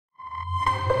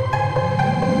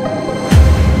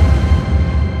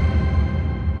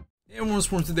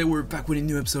SpoRTan. Today we're back with a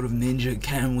new episode of Ninja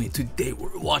Kamui. Today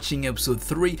we're watching episode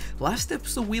 3. Last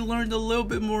episode we learned a little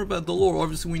bit more about the lore.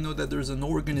 Obviously we know that there's an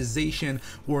organization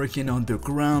working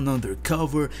underground,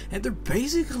 undercover, and they're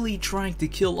basically trying to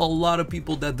kill a lot of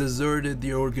people that deserted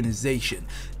the organization.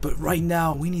 But right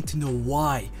now we need to know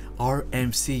why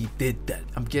RMC did that.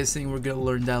 I'm guessing we're gonna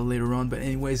learn that later on, but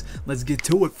anyways, let's get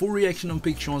to it. Full reaction on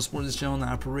Patreon, support this channel and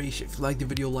operation. If you like the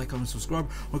video, like, comment, subscribe.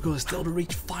 We're going still to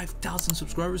reach 5,000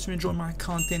 subscribers. If you enjoy my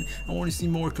content and want to see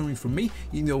more coming from me,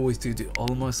 you know what to do.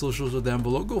 All of my socials are down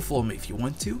below. Go follow me if you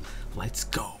want to. Let's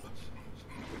go.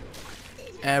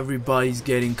 Everybody's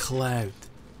getting clapped.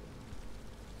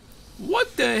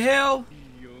 What the hell?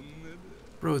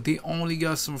 Bro, they only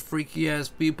got some freaky ass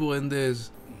people in this.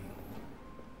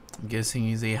 I'm guessing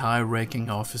he's a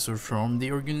high-ranking officer from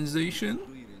the organization.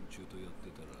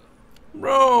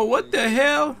 Bro, what the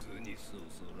hell?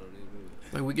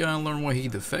 Like, we gotta learn why he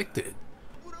defected.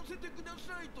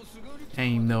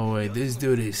 Ain't no way, this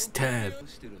dude is Tab.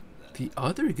 The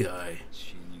other guy.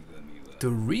 The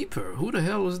Reaper, who the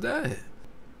hell was that?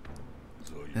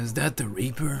 Is that the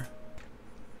Reaper?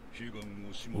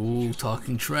 Ooh,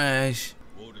 talking trash.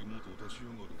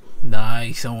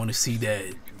 Nice, I wanna see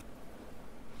that.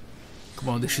 Come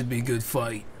on, this should be a good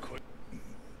fight.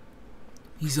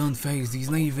 He's unfazed, he's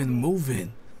not even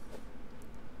moving.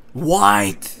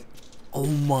 What? Oh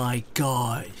my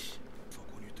gosh.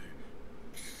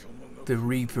 The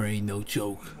Reaper ain't no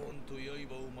joke.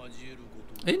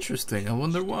 Interesting, I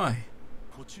wonder why.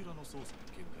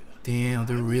 Damn,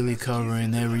 they're really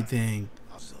covering everything.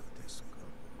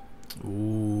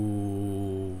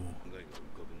 Ooh.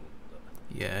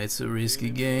 Yeah, it's a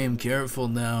risky game, careful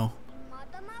now.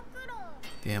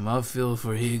 Damn, I feel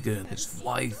for Higa, his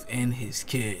wife and his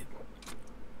kid.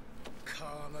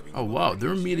 Oh wow,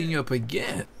 they're meeting up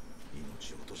again.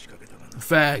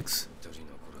 Facts.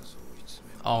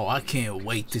 Oh, I can't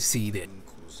wait to see that.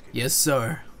 Yes,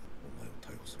 sir.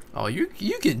 Oh, you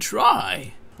can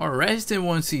try. Arrest him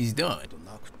once he's done.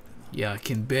 Yeah, I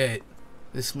can bet.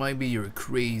 This might be your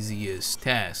craziest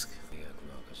task.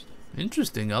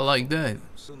 Interesting, I like that.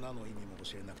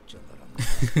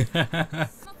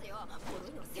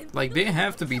 Like, they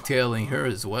have to be tailing her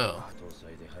as well.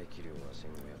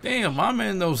 Damn, my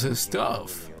man knows his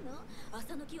stuff.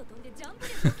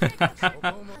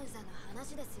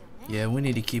 Yeah, we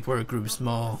need to keep our group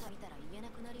small.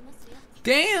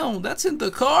 Damn, that's in the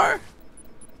car?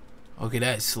 Okay,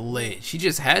 that's lit. She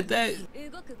just had that?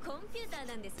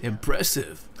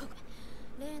 Impressive.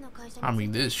 I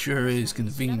mean, this sure is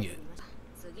convenient.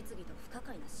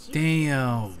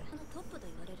 Damn.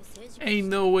 Ain't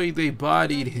no way they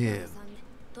bodied him.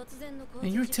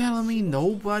 And you're telling me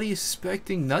nobody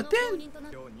expecting nothing?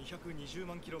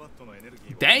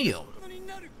 Damn.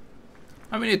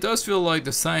 I mean, it does feel like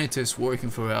the scientists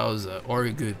working for Alza are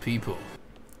good people.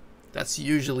 That's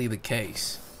usually the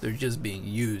case. They're just being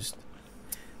used.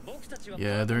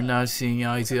 Yeah, they're not seeing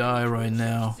eye to eye right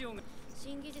now.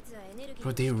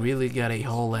 But they really got a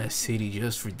whole ass city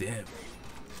just for them.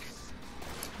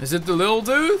 Is it the little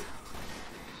dude?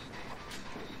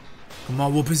 Come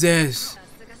on, whoop his ass.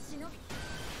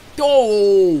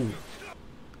 Oh!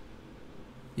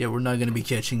 Yeah, we're not gonna be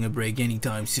catching a break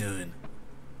anytime soon.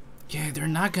 Yeah, they're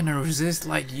not gonna resist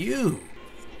like you.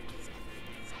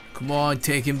 Come on,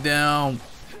 take him down.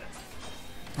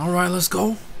 Alright, let's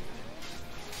go.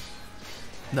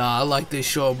 Nah, I like this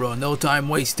show, bro. No time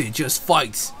wasted, just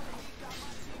fights.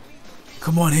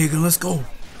 Come on, Higa, let's go.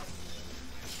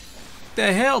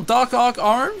 The hell, Doc Ock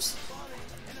arms?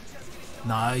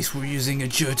 Nice, we're using a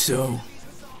jutsu.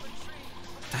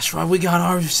 That's right, we got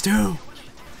arms too.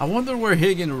 I wonder where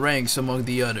Higan ranks among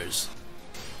the others.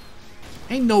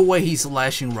 Ain't no way he's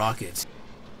lashing rockets.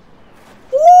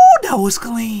 Ooh, that was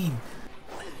clean.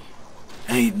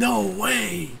 Ain't no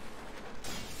way.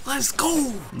 Let's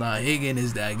go. Nah, Higan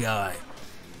is that guy.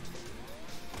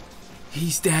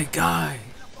 He's that guy.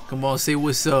 Come on, say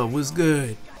what's up, what's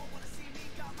good.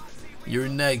 You're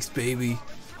next, baby.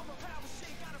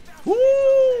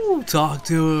 Woo! Talk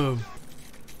to him.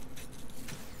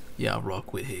 Yeah, I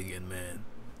rock with Higan, man.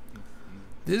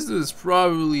 This is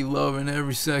probably loving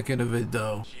every second of it,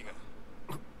 though.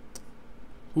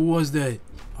 Who was that?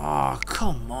 Aw,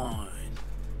 come on.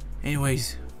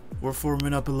 Anyways, we're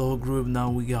forming up a little group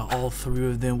now. We got all three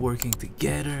of them working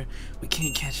together. We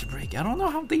can't catch a break. I don't know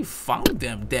how they found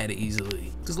them that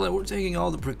easily. Cause like we're taking all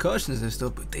the precautions and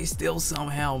stuff, but they still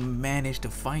somehow managed to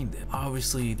find them.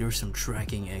 Obviously, there's some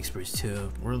tracking experts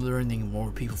too. We're learning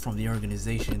more people from the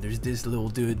organization. There's this little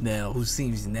dude now who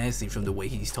seems nasty from the way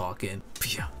he's talking.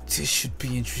 This should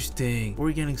be interesting.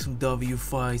 We're getting some W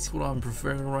fights. What I'm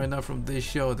preferring right now from this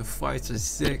show. The fights are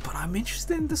sick, but I'm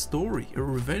interested in the story. A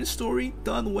revenge story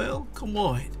done well? Come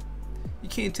on. You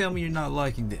can't tell me you're not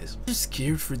liking this. I'm just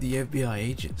scared for the FBI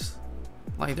agents.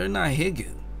 Like, they're not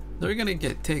Higgin. They're gonna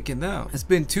get taken out. It's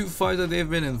been 2 fights that they've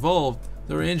been involved.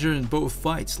 They're injured in both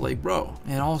fights, like, bro.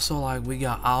 And also, like, we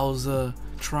got Alza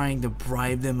trying to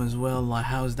bribe them as well. Like,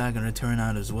 how's that gonna turn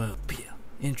out as well? But yeah,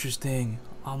 interesting.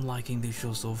 I'm liking this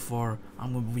show so far.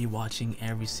 I'm gonna be watching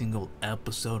every single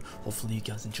episode. Hopefully you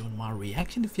guys enjoyed my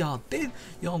reaction. If y'all did,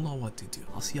 y'all know what to do.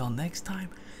 I'll see y'all next time.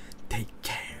 Take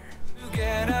care.